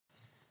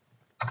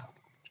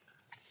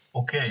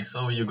Okay,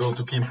 so you go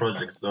to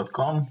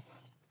kimprojects.com,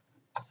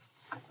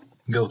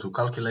 go to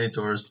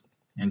calculators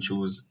and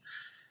choose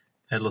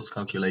head loss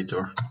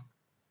calculator.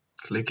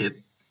 Click it.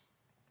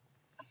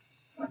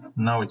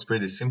 Now it's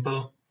pretty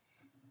simple.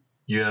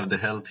 You have the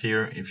help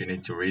here if you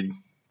need to read,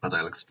 but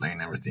I'll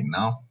explain everything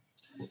now.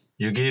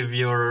 You give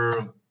your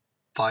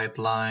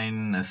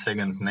pipeline a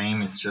second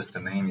name. It's just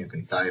a name. You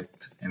can type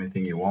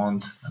anything you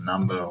want, a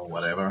number or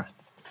whatever.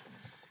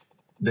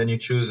 Then you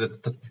choose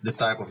the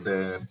type of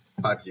the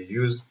pipe you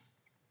use,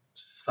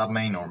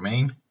 submain or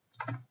main.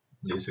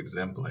 This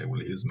example I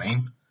will use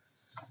main.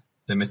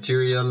 The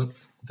material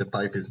the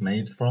pipe is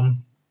made from,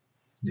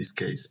 in this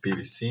case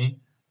PVC.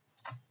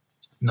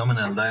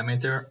 Nominal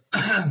diameter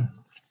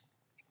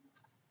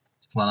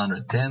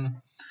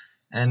 110.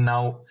 And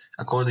now,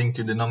 according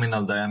to the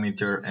nominal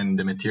diameter and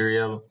the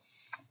material,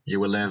 you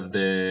will have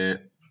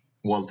the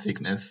wall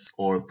thickness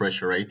or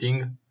pressure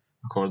rating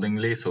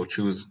accordingly. So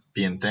choose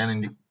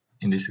PN10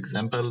 in this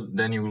example.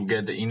 Then you will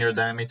get the inner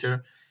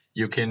diameter.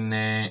 You can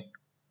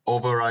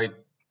override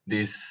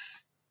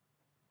this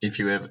if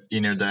you have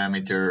inner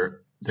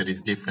diameter that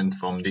is different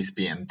from this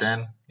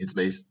PN10.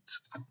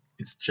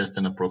 It's just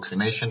an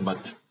approximation,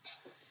 but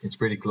it's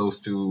pretty close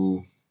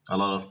to a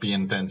lot of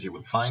PN10s you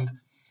will find.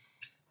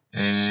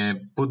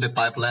 Put the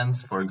pipe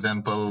length, for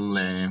example,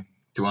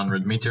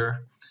 200 meter,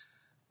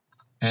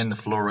 and the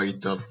flow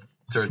rate of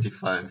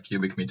 35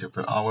 cubic meter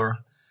per hour.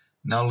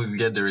 Now we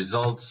get the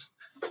results: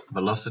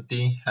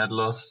 velocity, head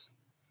loss,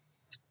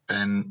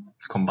 and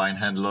combined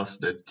head loss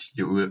that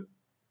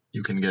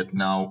you can get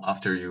now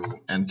after you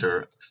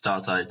enter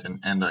start height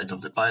and end height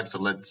of the pipe. So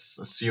let's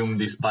assume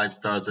this pipe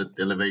starts at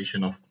the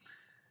elevation of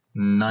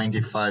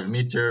 95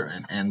 meter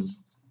and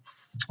ends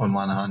on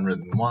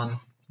 101.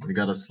 We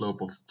got a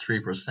slope of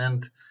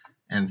 3%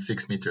 and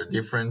 6 meter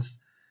difference.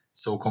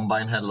 So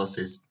combined head loss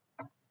is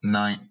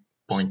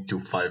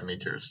 9.25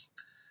 meters.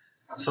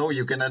 So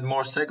you can add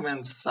more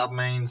segments,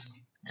 submains,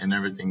 and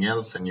everything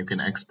else, and you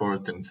can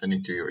export and send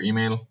it to your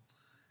email.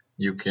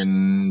 You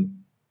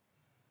can,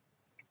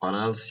 what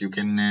else? You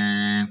can,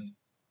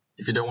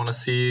 if you don't want to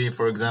see,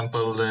 for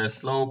example, the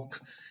slope,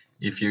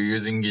 if you're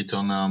using it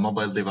on a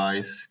mobile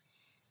device,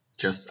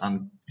 just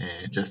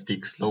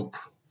tick slope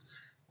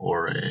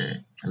or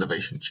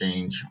elevation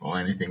change or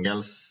anything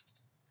else.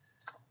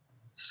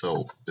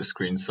 So the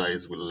screen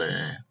size will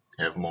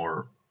have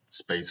more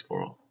space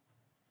for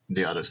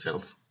the other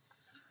cells.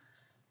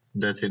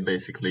 That's it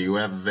basically. You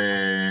have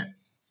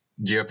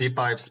GRP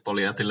pipes,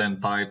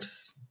 polyethylene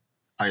pipes,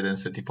 high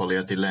density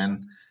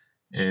polyethylene,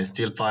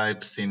 steel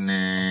pipes in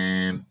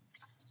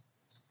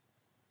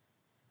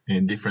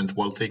different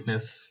wall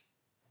thickness,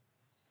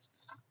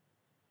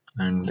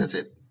 and that's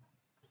it.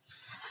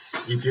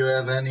 If you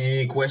have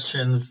any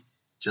questions,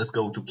 just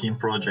go to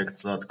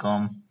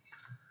kimprojects.com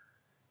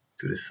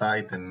to the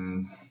site,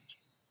 and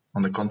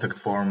on the contact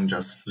form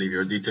just leave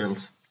your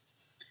details.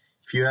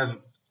 If you have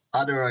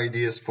other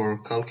ideas for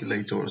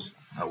calculators,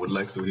 I would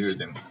like to hear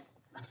them.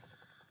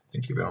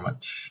 Thank you very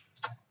much.